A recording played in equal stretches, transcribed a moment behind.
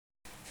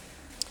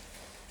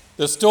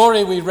The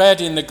story we read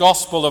in the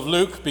Gospel of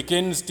Luke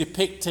begins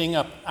depicting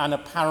an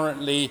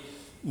apparently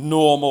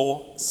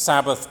normal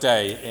Sabbath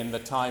day in the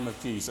time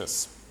of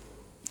Jesus.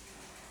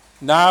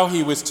 Now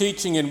he was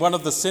teaching in one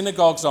of the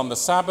synagogues on the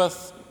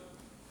Sabbath.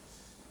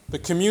 The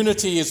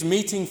community is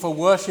meeting for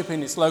worship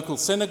in its local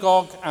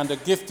synagogue, and a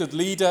gifted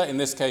leader, in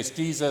this case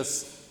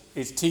Jesus,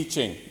 is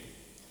teaching.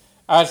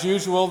 As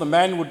usual, the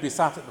men would be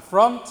sat at the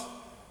front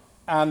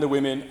and the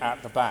women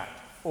at the back.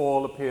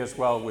 All appears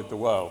well with the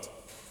world.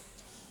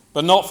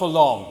 But not for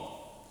long.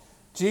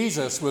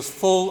 Jesus was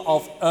full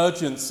of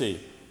urgency.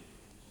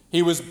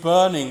 He was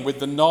burning with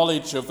the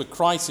knowledge of the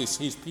crisis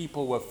his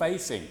people were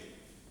facing,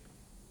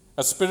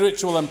 a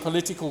spiritual and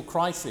political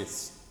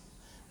crisis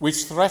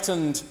which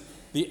threatened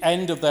the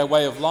end of their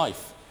way of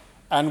life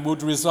and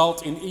would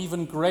result in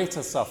even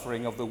greater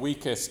suffering of the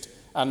weakest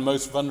and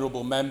most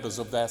vulnerable members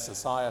of their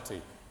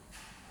society.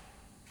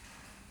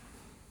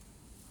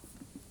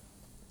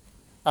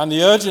 And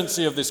the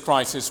urgency of this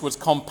crisis was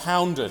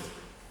compounded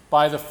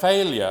by the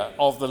failure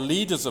of the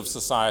leaders of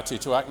society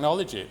to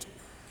acknowledge it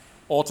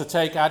or to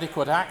take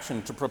adequate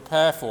action to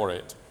prepare for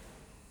it.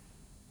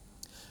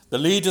 The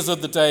leaders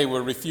of the day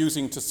were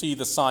refusing to see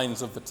the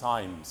signs of the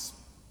times.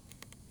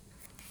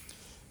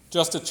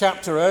 Just a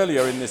chapter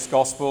earlier in this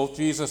gospel,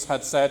 Jesus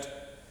had said,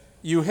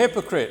 "You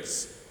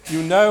hypocrites,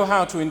 you know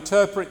how to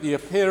interpret the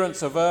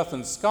appearance of earth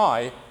and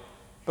sky,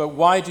 but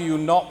why do you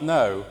not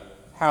know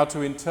how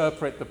to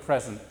interpret the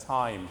present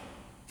time?"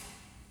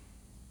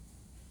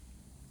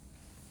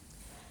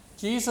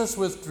 Jesus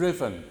was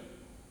driven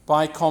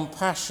by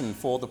compassion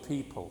for the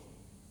people.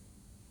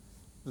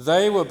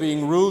 They were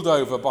being ruled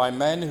over by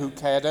men who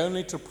cared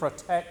only to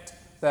protect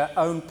their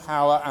own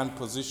power and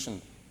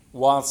position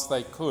whilst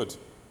they could,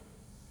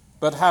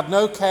 but had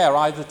no care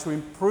either to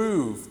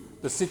improve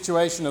the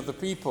situation of the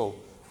people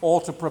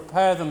or to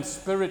prepare them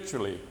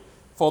spiritually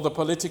for the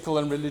political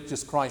and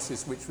religious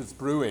crisis which was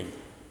brewing.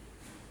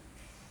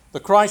 The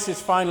crisis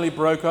finally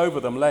broke over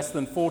them less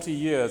than 40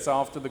 years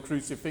after the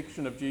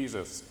crucifixion of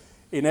Jesus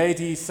in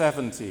AD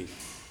 70,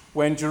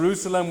 when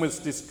Jerusalem was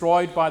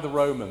destroyed by the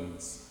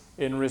Romans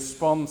in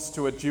response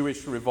to a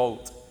Jewish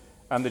revolt,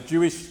 and the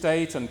Jewish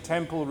state and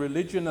temple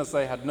religion as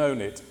they had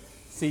known it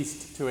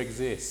ceased to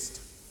exist.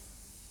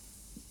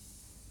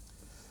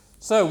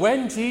 So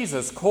when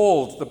Jesus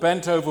called the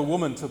bent-over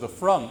woman to the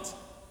front,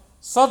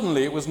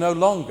 suddenly it was no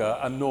longer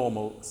a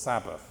normal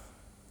Sabbath.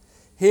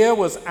 Here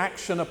was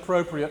action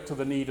appropriate to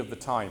the need of the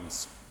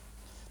times.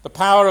 The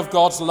power of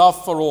God's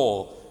love for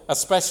all,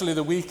 especially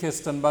the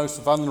weakest and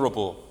most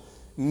vulnerable,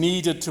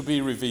 needed to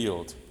be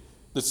revealed.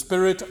 The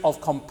spirit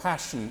of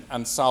compassion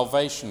and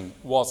salvation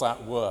was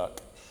at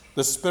work.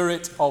 The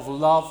spirit of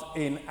love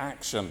in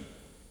action.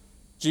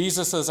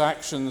 Jesus'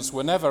 actions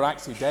were never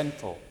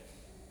accidental.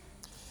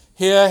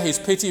 Here, his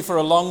pity for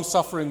a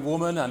long-suffering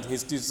woman and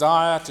his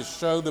desire to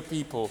show the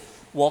people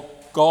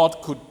what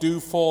God could do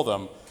for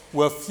them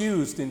were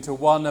fused into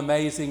one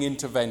amazing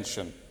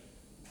intervention.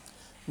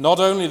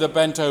 Not only the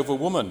bent-over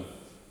woman,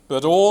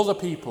 but all the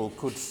people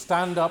could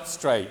stand up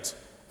straight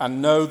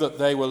and know that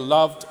they were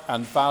loved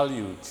and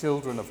valued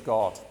children of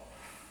God.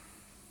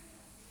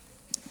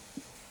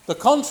 The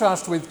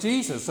contrast with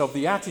Jesus of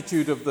the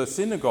attitude of the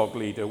synagogue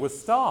leader was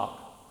stark.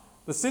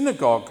 The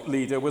synagogue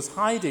leader was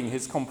hiding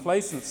his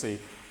complacency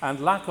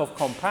and lack of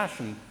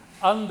compassion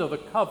under the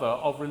cover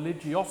of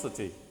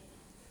religiosity.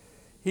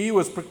 He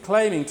was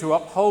proclaiming to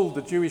uphold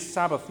the Jewish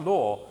Sabbath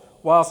law,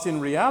 whilst in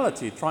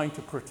reality trying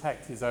to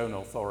protect his own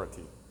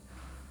authority.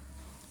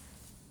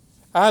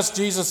 As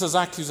Jesus'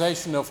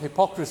 accusation of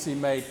hypocrisy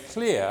made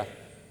clear,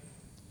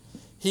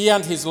 he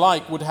and his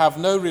like would have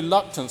no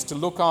reluctance to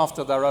look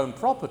after their own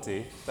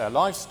property, their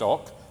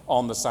livestock,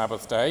 on the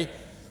Sabbath day,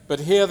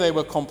 but here they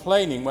were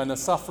complaining when a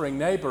suffering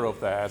neighbour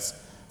of theirs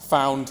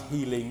found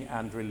healing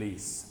and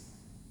release.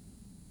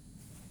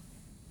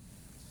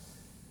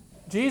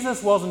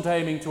 Jesus wasn't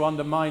aiming to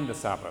undermine the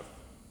Sabbath.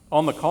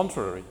 On the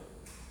contrary,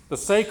 the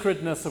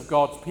sacredness of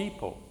God's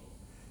people,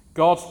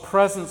 God's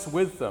presence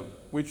with them,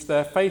 which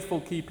their faithful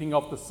keeping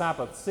of the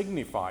Sabbath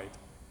signified,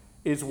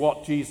 is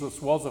what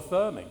Jesus was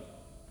affirming.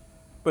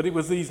 But it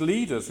was these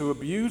leaders who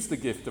abused the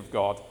gift of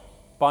God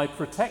by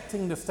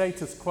protecting the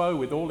status quo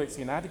with all its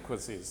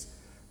inadequacies,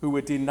 who were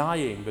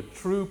denying the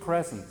true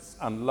presence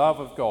and love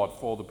of God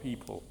for the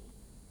people.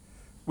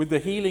 With the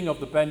healing of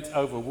the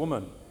bent-over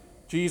woman,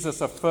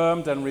 Jesus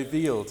affirmed and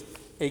revealed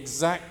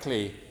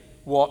exactly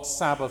what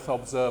Sabbath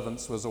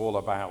observance was all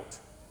about,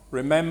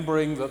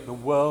 remembering that the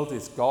world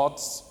is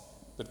God's,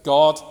 that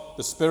God,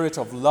 the Spirit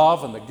of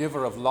love and the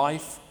giver of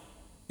life,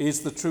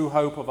 is the true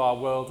hope of our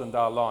world and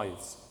our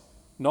lives,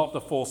 not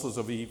the forces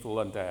of evil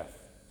and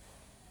death.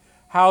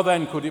 How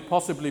then could it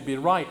possibly be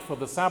right for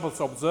the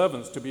Sabbath's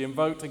observance to be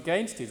invoked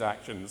against his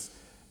actions,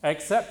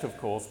 except, of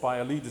course, by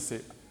a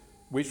leadership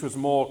which was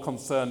more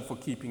concerned for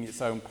keeping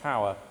its own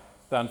power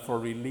than for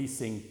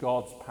releasing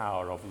God's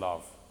power of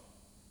love?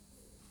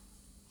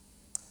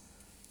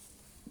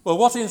 Well,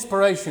 what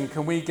inspiration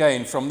can we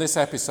gain from this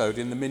episode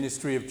in the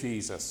ministry of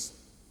Jesus?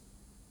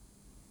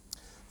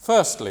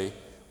 Firstly,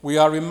 we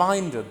are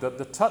reminded that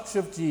the touch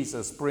of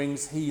Jesus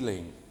brings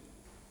healing.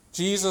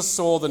 Jesus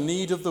saw the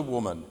need of the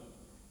woman.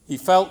 He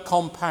felt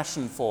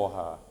compassion for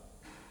her.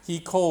 He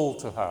called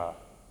to her.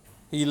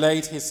 He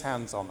laid his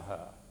hands on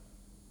her.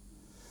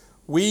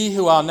 We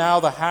who are now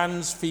the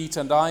hands, feet,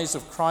 and eyes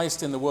of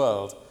Christ in the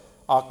world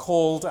are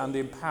called and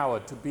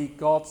empowered to be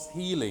God's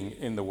healing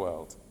in the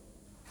world.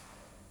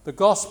 The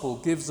gospel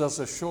gives us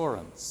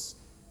assurance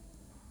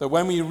that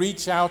when we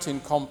reach out in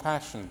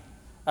compassion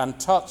and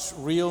touch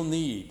real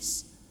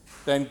needs,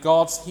 then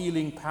God's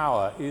healing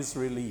power is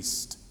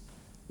released.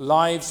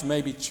 Lives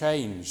may be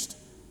changed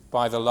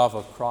by the love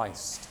of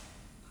Christ.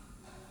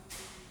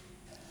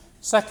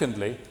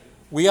 Secondly,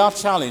 we are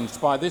challenged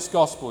by this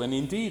gospel, and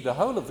indeed the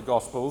whole of the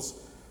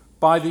Gospels,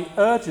 by the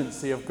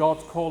urgency of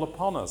God's call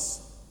upon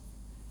us.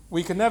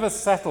 We can never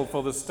settle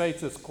for the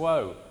status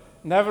quo,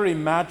 never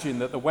imagine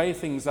that the way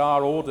things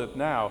are ordered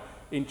now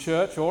in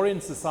church or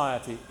in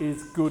society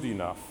is good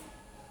enough.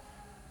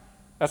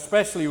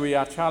 Especially we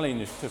are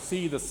challenged to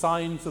see the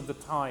signs of the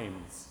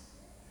times,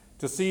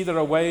 to see there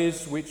are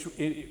ways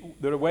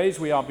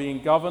we are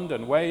being governed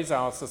and ways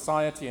our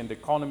society and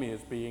economy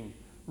is being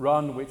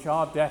run which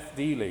are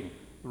death-dealing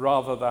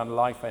rather than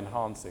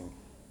life-enhancing.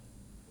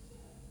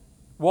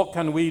 What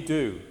can we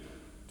do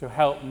to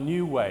help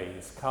new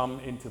ways come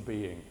into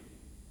being?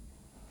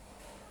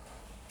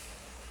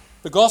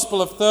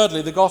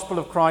 Thirdly, the gospel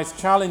of Christ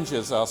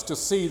challenges us to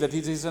see that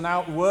it is an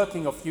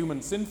outworking of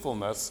human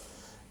sinfulness,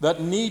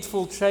 that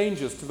needful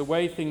changes to the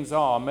way things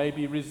are may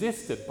be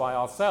resisted by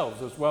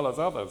ourselves as well as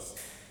others.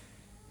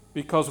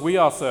 Because we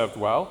are served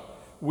well,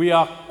 we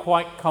are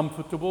quite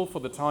comfortable for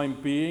the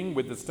time being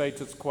with the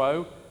status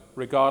quo,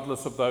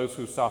 regardless of those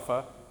who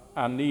suffer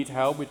and need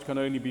help, which can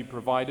only be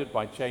provided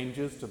by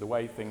changes to the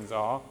way things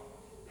are.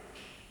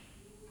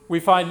 We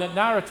find that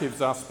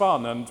narratives are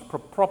spun and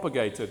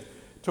propagated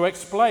to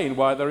explain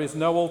why there is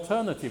no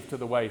alternative to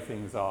the way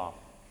things are.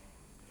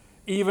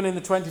 Even in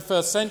the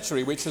 21st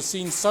century, which has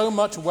seen so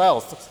much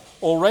wealth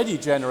already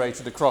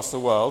generated across the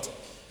world,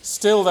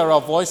 still there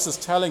are voices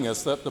telling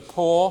us that the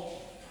poor,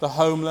 the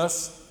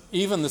homeless,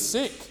 even the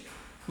sick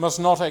must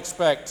not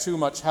expect too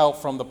much help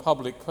from the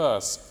public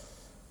purse,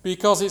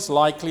 because it's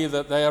likely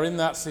that they are in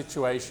that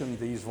situation,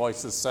 these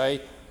voices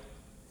say,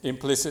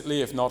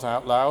 implicitly if not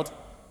out loud,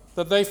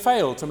 that they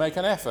fail to make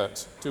an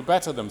effort to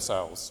better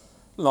themselves.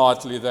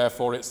 Largely,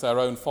 therefore, it's their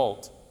own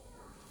fault.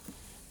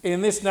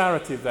 In this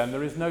narrative, then,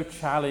 there is no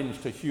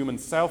challenge to human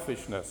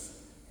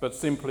selfishness, but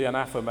simply an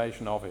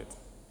affirmation of it.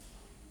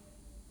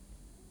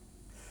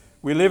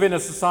 We live in a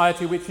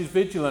society which is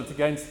vigilant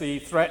against the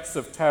threats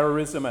of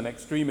terrorism and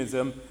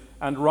extremism,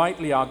 and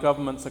rightly our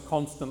governments are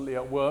constantly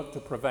at work to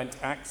prevent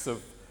acts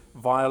of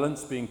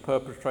violence being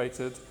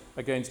perpetrated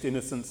against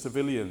innocent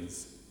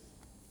civilians.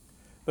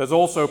 There's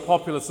also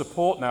popular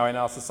support now in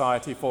our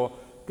society for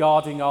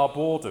guarding our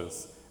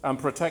borders and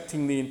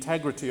protecting the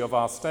integrity of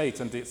our state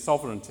and its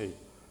sovereignty,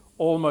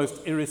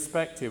 almost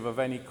irrespective of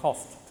any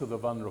cost to the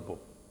vulnerable.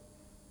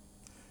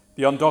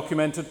 The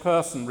undocumented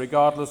person,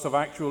 regardless of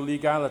actual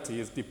legality,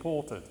 is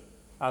deported,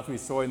 as we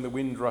saw in the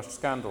Windrush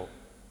scandal.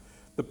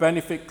 The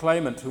benefit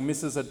claimant who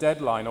misses a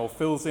deadline or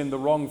fills in the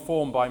wrong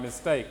form by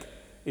mistake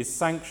is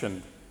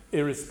sanctioned,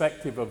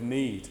 irrespective of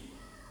need.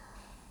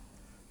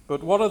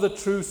 But what are the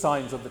true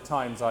signs of the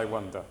times, I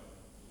wonder?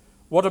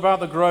 What about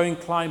the growing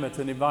climate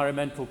and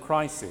environmental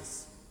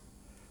crisis?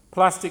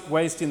 Plastic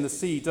waste in the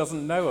sea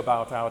doesn't know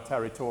about our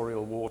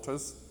territorial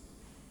waters.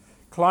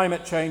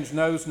 Climate change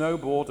knows no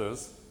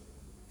borders.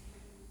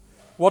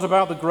 What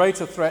about the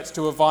greater threats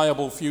to a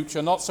viable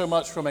future, not so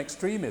much from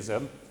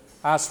extremism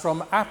as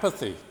from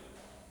apathy?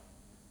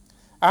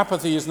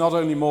 Apathy is not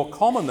only more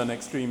common than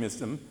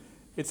extremism,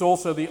 it's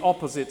also the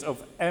opposite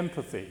of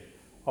empathy,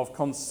 of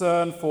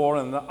concern for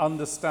and the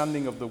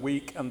understanding of the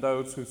weak and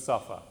those who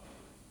suffer.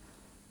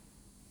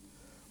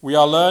 We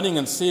are learning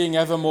and seeing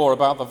ever more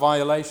about the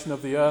violation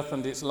of the earth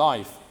and its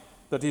life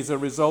that is a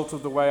result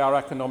of the way our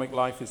economic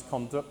life is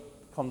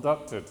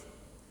conducted.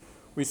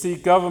 We see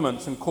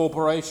governments and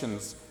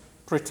corporations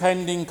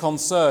pretending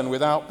concern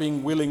without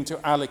being willing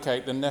to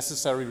allocate the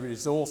necessary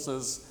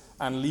resources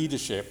and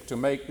leadership to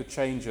make the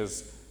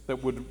changes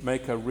that would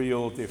make a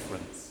real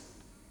difference.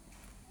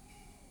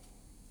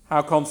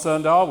 How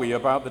concerned are we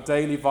about the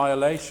daily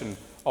violation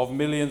of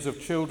millions of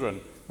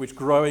children which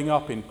growing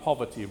up in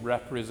poverty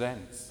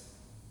represents?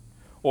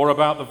 Or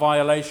about the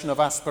violation of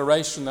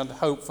aspiration and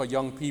hope for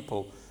young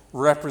people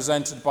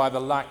represented by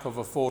the lack of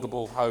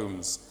affordable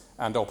homes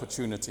and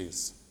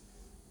opportunities?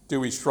 Do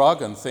we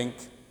shrug and think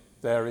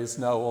there is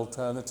no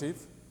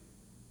alternative?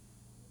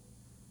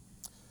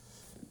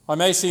 I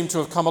may seem to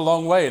have come a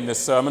long way in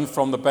this sermon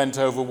from the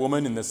bent-over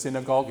woman in the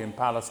synagogue in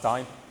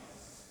Palestine,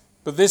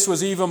 but this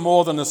was even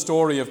more than a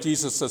story of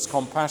Jesus'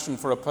 compassion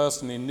for a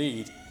person in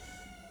need.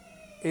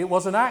 It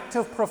was an act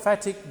of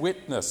prophetic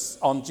witness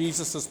on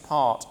Jesus'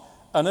 part,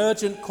 an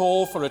urgent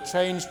call for a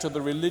change to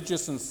the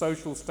religious and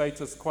social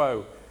status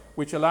quo,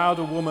 which allowed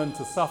a woman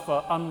to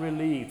suffer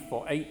unrelieved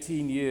for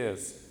 18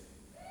 years,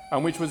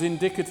 and which was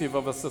indicative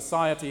of a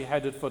society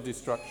headed for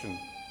destruction.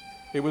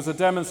 It was a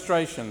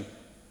demonstration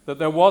that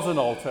there was an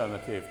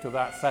alternative to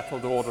that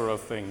settled order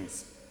of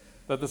things,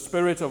 that the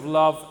Spirit of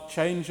love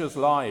changes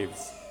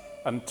lives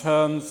and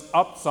turns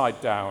upside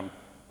down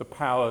the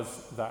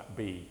powers that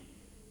be.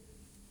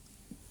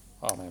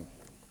 Amen.